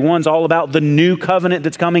Jeremiah 31 is all about the new covenant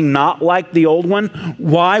that's coming, not like the old one.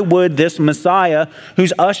 Why would this Messiah,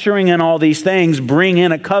 who's ushering in all these things, bring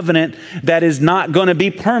in a covenant that is not going to be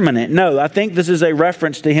permanent? No, I think this is a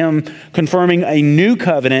reference to him confirming a new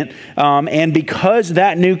covenant. And because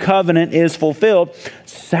that new covenant is fulfilled,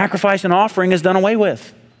 sacrifice and offering is done away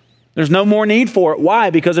with. There's no more need for it.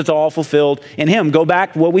 Why? Because it's all fulfilled in him. Go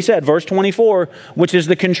back to what we said, verse 24, which is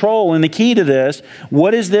the control and the key to this.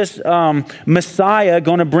 What is this Messiah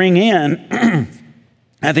going to bring in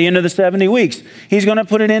at the end of the 70 weeks? He's going to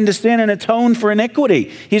put an end to sin and atone for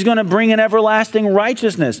iniquity. He's going to bring in everlasting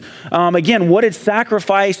righteousness. Again, what did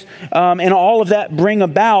sacrifice and all of that bring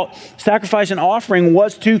about? Sacrifice and offering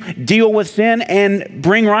was to deal with sin and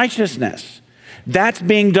bring righteousness. That's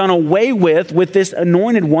being done away with this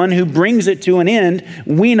anointed one who brings it to an end,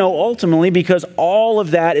 we know ultimately, because all of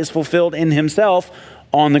that is fulfilled in himself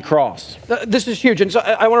on the cross. This is huge. And so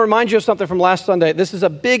I want to remind you of something from last Sunday. This is a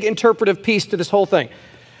big interpretive piece to this whole thing.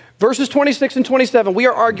 Verses 26 and 27, we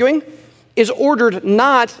are arguing, is ordered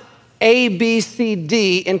not A, B, C,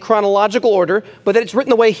 D in chronological order, but that it's written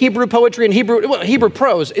the way Hebrew poetry and Hebrew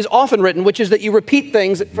prose is often written, which is that you repeat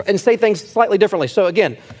things and say things slightly differently. So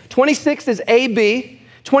again, 26 is A, B,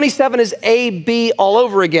 27 is A, B all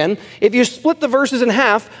over again. If you split the verses in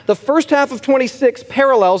half, the first half of 26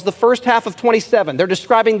 parallels the first half of 27. They're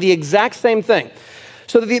describing the exact same thing.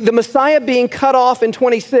 So the Messiah being cut off in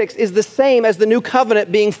 26 is the same as the new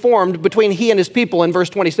covenant being formed between he and his people in verse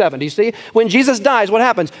 27. Do you see? When Jesus dies, what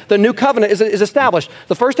happens? The new covenant is established.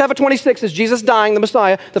 The first half of 26 is Jesus dying, the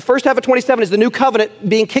Messiah. The first half of 27 is the new covenant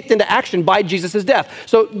being kicked into action by Jesus' death.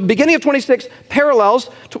 So beginning of 26 parallels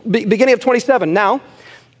beginning of 27. Now,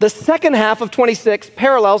 the second half of 26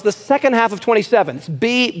 parallels the second half of 27. It's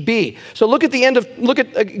B. So look at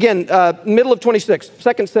middle of 26,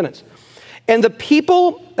 second sentence. And the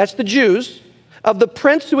people, that's the Jews, of the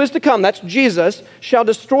prince who is to come, that's Jesus, shall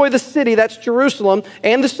destroy the city, that's Jerusalem,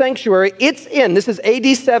 and the sanctuary. Its end, this is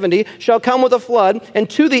AD 70, shall come with a flood, and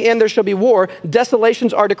to the end there shall be war.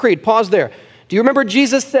 Desolations are decreed. Pause there. Do you remember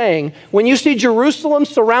Jesus saying, when you see Jerusalem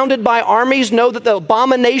surrounded by armies, know that the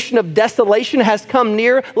abomination of desolation has come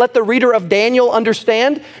near? Let the reader of Daniel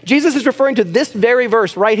understand. Jesus is referring to this very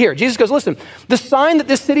verse right here. Jesus goes, listen, the sign that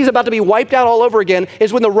this city is about to be wiped out all over again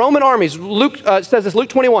is when the Roman armies, Luke says this, Luke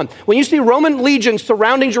 21, when you see Roman legions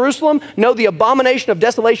surrounding Jerusalem, know the abomination of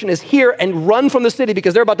desolation is here and run from the city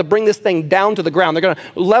because they're about to bring this thing down to the ground. They're going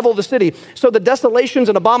to level the city. So the desolations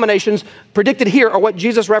and abominations predicted here are what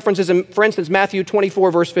Jesus references in, for instance, Matthew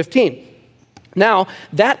 24, verse 15. Now,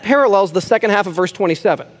 that parallels the second half of verse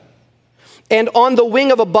 27. And on the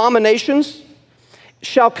wing of abominations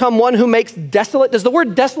shall come one who makes desolate. Does the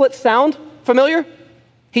word desolate sound familiar?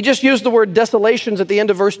 He just used the word desolations at the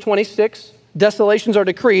end of verse 26. Desolations are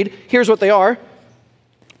decreed. Here's what they are. If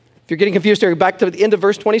you're getting confused here, back to the end of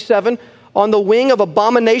verse 27. On the wing of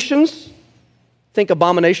abominations, think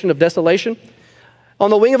abomination of desolation. On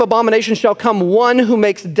the wing of abomination shall come one who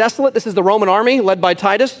makes desolate. This is the Roman army led by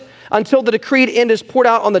Titus. Until the decreed end is poured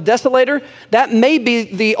out on the desolator. That may be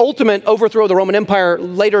the ultimate overthrow of the Roman Empire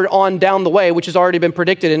later on down the way, which has already been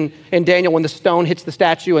predicted in Daniel when the stone hits the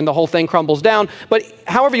statue and the whole thing crumbles down. But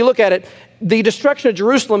however you look at it, the destruction of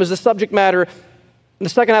Jerusalem is the subject matter in the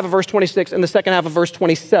second half of verse 26 and the second half of verse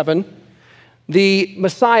 27. The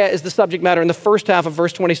Messiah is the subject matter in the first half of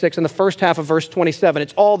verse 26 and the first half of verse 27.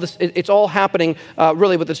 It's all happening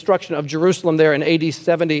really with the destruction of Jerusalem there in AD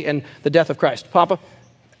 70 and the death of Christ. Papa?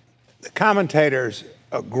 The commentators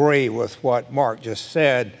agree with what Mark just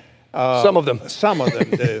said. Some of them. Some of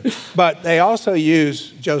them do. But they also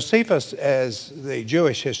use Josephus as the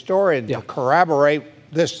Jewish historian to corroborate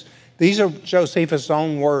this. These are Josephus'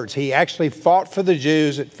 own words. He actually fought for the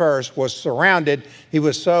Jews at first, was surrounded. He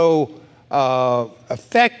was so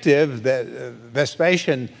effective that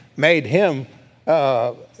Vespasian made him,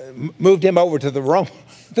 moved him over to the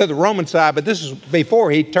Roman side. But this is before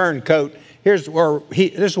he turned coat. This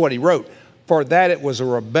is what he wrote. For that it was a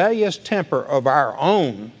rebellious temper of our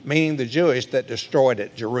own, meaning the Jewish, that destroyed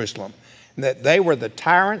it, Jerusalem. And that they were the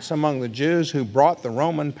tyrants among the Jews who brought the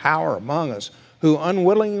Roman power among us, who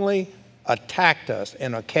unwillingly attacked us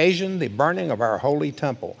and occasioned the burning of our holy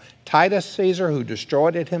temple. Titus Caesar, who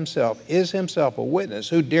destroyed it himself, is himself a witness,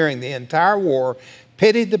 who during the entire war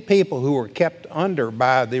pitied the people who were kept under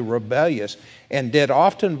by the rebellious and did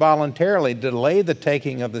often voluntarily delay the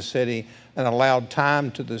taking of the city and allowed time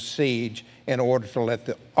to the siege in order to let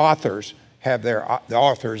the authors have the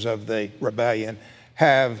authors of the rebellion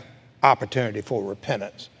have opportunity for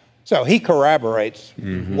repentance. So he corroborates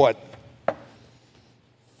what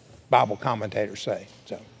Bible commentators say.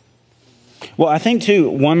 Well, I think, too,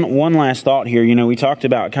 one last thought here. You know, we talked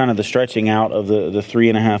about kind of the stretching out of the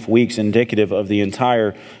 3.5 weeks indicative of the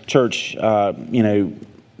entire church,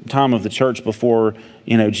 time of the church before,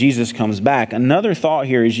 Jesus comes back. Another thought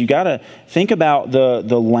here is you got to think about the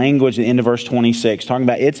language at the end of verse 26, talking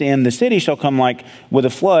about its end, the city shall come like with a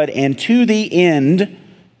flood, and to the end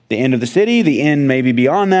of the city, the end maybe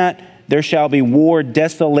beyond that, there shall be war,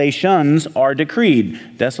 desolations are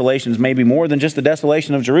decreed. Desolations may be more than just the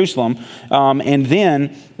desolation of Jerusalem. And then,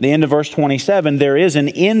 at the end of verse 27, there is an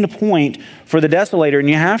end point for the desolator. And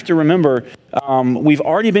you have to remember, we've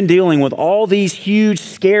already been dealing with all these huge,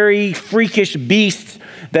 scary, freakish beasts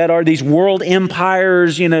that are these world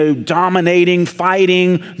empires, dominating,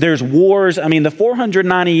 fighting. There's wars. I mean, the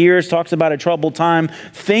 490 years talks about a troubled time.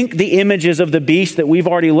 Think the images of the beast that we've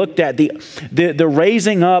already looked at, the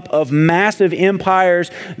raising up of massive empires,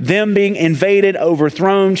 them being invaded,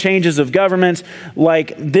 overthrown, changes of governments.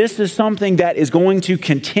 Like, this is something that is going to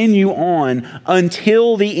continue on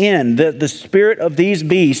until the end. The spirit of these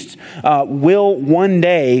beasts will one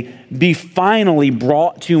day be finally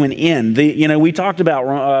brought to an end. We talked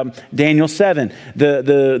about Daniel 7,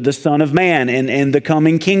 the Son of Man and the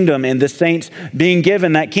coming kingdom and the saints being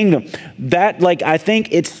given that kingdom. That, I think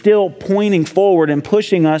it's still pointing forward and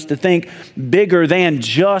pushing us to think bigger than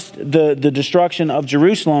just the destruction of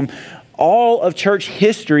Jerusalem. All of church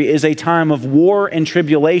history is a time of war and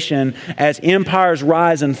tribulation as empires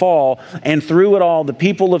rise and fall. And through it all, the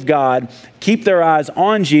people of God keep their eyes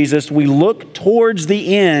on Jesus. We look towards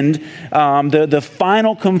the end, the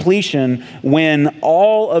final completion, when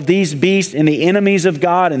all of these beasts and the enemies of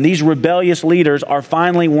God and these rebellious leaders are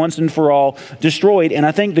finally once and for all destroyed. And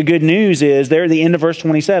I think the good news is there at the end of verse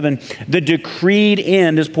 27, the decreed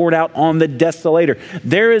end is poured out on the desolator.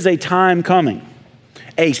 There is a time coming,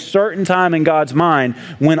 a certain time in God's mind,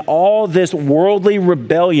 when all this worldly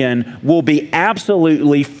rebellion will be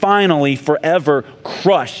absolutely, finally, forever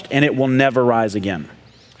crushed, and it will never rise again.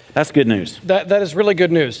 That's good news. That is really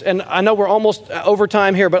good news. And I know we're almost over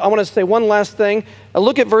time here, but I want to say one last thing.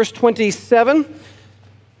 Look at verse 27,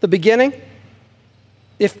 the beginning.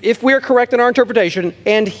 If we are correct in our interpretation,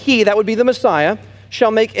 and he, that would be the Messiah,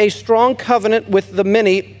 shall make a strong covenant with the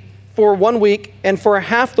many for 1 week, and for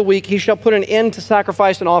half the week he shall put an end to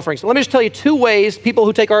sacrifice and offerings. So let me just tell you two ways people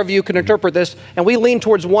who take our view can interpret this, and we lean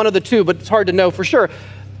towards one of the two, but it's hard to know for sure.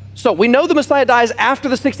 So we know the Messiah dies after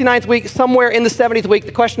the 69th week, somewhere in the 70th week.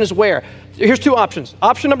 The question is where? Here's two options.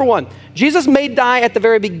 Option number one, Jesus may die at the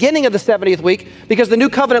very beginning of the 70th week because the new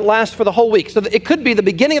covenant lasts for the whole week. So it could be the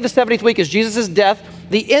beginning of the 70th week is Jesus' death,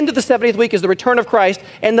 the end of the 70th week is the return of Christ,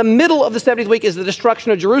 and the middle of the 70th week is the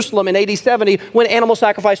destruction of Jerusalem in AD 70 when animal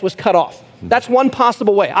sacrifice was cut off. That's one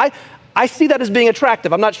possible way. I see that as being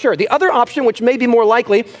attractive. I'm not sure. The other option, which may be more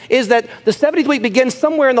likely, is that the 70th week begins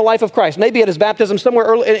somewhere in the life of Christ, maybe at his baptism, somewhere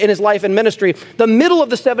early in his life and ministry. The middle of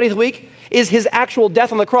the 70th week is his actual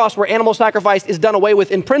death on the cross, where animal sacrifice is done away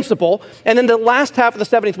with in principle. And then the last half of the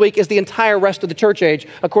 70th week is the entire rest of the church age,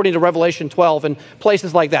 according to Revelation 12 and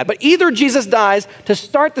places like that. But either Jesus dies to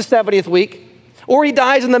start the 70th week, or he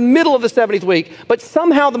dies in the middle of the 70th week, but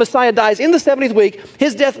somehow the Messiah dies in the 70th week.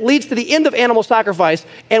 His death leads to the end of animal sacrifice,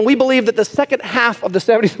 and we believe that the second half of the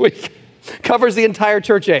 70th week covers the entire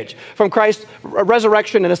church age, from Christ's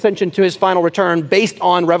resurrection and ascension to his final return, based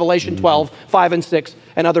on Revelation 12, 5 and 6,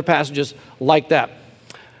 and other passages like that.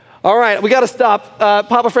 All right, we got to stop.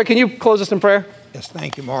 Papa Fred, can you close us in prayer? Yes,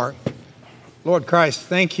 thank you, Mark. Lord Christ,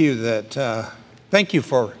 thank you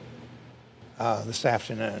for this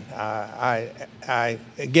afternoon. I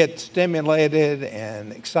get stimulated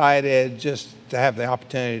and excited just to have the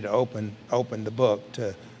opportunity to open the book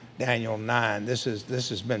to Daniel 9. This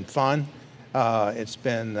has been fun. It's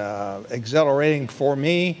been exhilarating for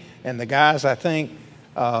me and the guys. I think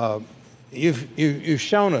you've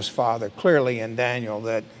shown us, Father, clearly in Daniel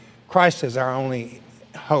that Christ is our only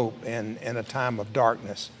hope in a time of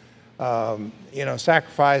darkness.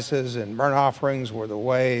 Sacrifices and burnt offerings were the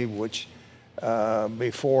way which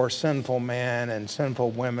before sinful men and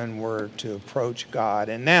sinful women were to approach God.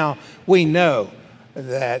 And now we know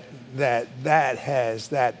that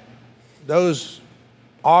those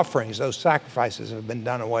offerings, those sacrifices have been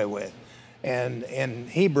done away with. And in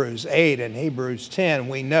Hebrews 8 and Hebrews 10,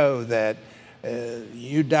 we know that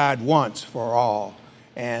you died once for all.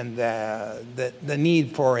 And that the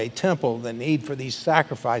need for a temple, the need for these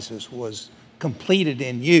sacrifices was completed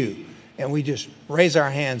in you. And we just raise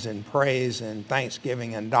our hands in praise and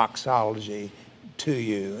thanksgiving and doxology to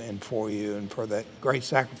you and for that great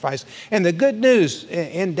sacrifice. And the good news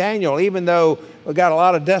in Daniel, even though we got a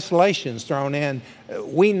lot of desolations thrown in,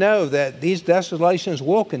 we know that these desolations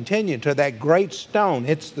will continue to that great stone.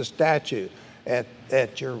 It's the statue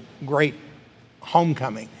at your great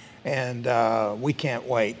homecoming. And we can't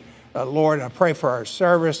wait. Lord, I pray for our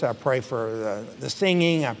service. I pray for the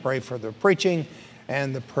singing. I pray for the preaching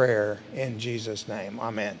and the prayer in Jesus' name.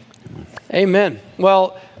 Amen. Amen.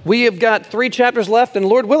 Well, we have got 3 chapters left, and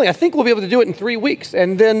Lord willing, I think we'll be able to do it in 3 weeks.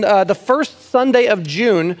 And then the first Sunday of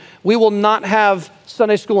June, we will not have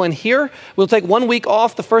Sunday school in here. We'll take 1 week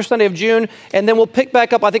off the first Sunday of June, and then we'll pick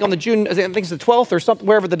back up, I think on the June, I think it's the 12th or something,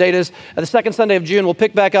 wherever the date is, the second Sunday of June, we'll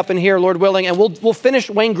pick back up in here, Lord willing, and we'll finish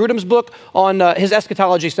Wayne Grudem's book on his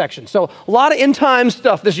eschatology section. So a lot of end time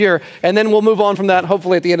stuff this year, and then we'll move on from that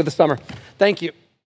hopefully at the end of the summer. Thank you.